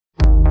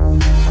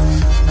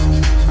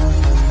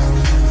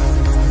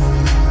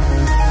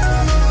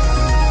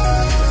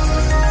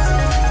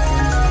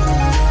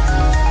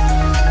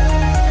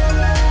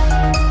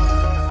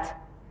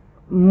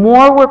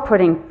more we're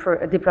putting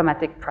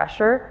diplomatic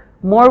pressure,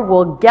 more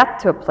we'll get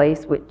to a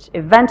place which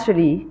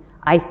eventually,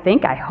 I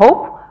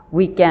hope,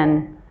 we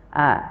can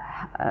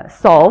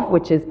solve,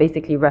 which is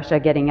basically Russia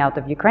getting out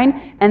of Ukraine,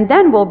 and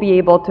then we'll be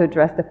able to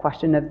address the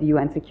question of the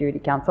UN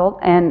Security Council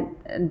and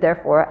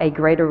therefore a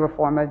greater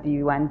reform of the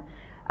UN.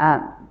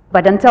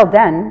 But until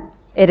then,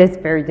 it is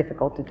very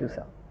difficult to do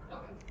so.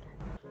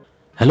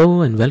 Hello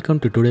and welcome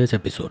to today's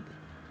episode.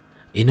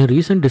 In a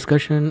recent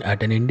discussion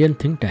at an Indian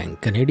think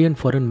tank, Canadian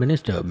Foreign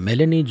Minister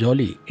Melanie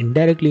Joly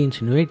indirectly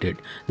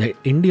insinuated that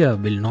India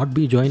will not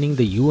be joining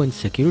the UN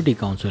Security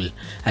Council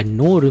and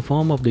no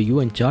reform of the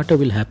UN Charter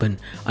will happen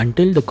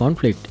until the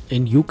conflict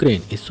in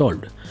Ukraine is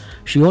solved.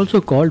 She also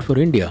called for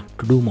India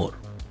to do more.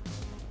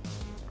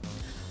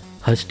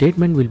 Her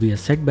statement will be a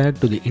setback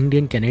to the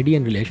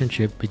Indian-Canadian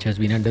relationship, which has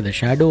been under the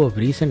shadow of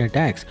recent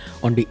attacks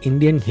on the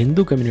Indian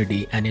Hindu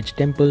community and its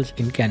temples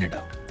in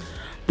Canada.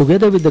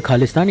 Together with the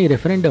Khalistani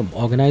referendum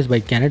organized by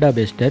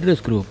Canada-based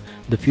terrorist group,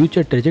 the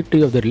future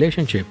trajectory of the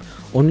relationship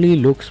only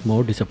looks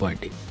more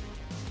disappointing.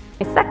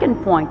 My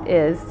second point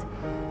is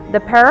the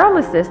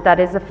paralysis that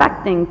is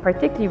affecting,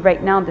 particularly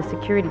right now, the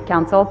Security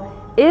Council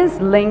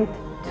is linked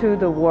to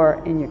the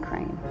war in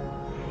Ukraine.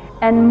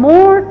 And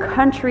more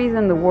countries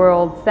in the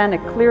world send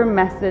a clear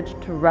message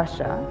to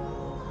Russia,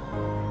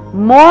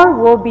 more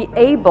will be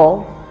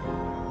able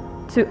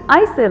to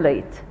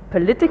isolate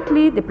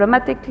politically,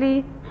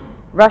 diplomatically,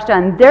 Russia,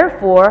 and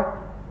therefore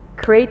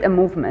create a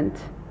movement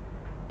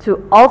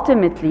to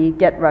ultimately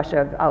get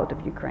Russia out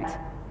of Ukraine.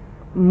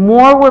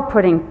 More we're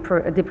putting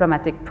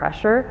diplomatic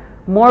pressure,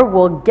 more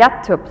we'll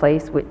get to a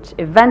place which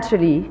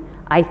eventually,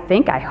 I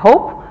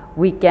hope,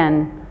 we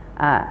can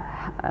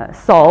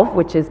solve,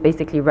 which is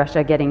basically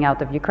Russia getting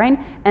out of Ukraine,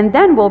 and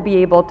then we'll be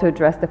able to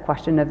address the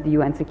question of the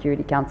UN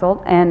Security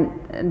Council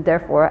and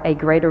therefore a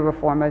greater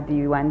reform of the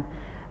UN.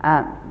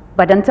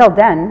 But until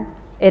then,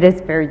 it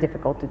is very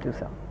difficult to do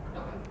so.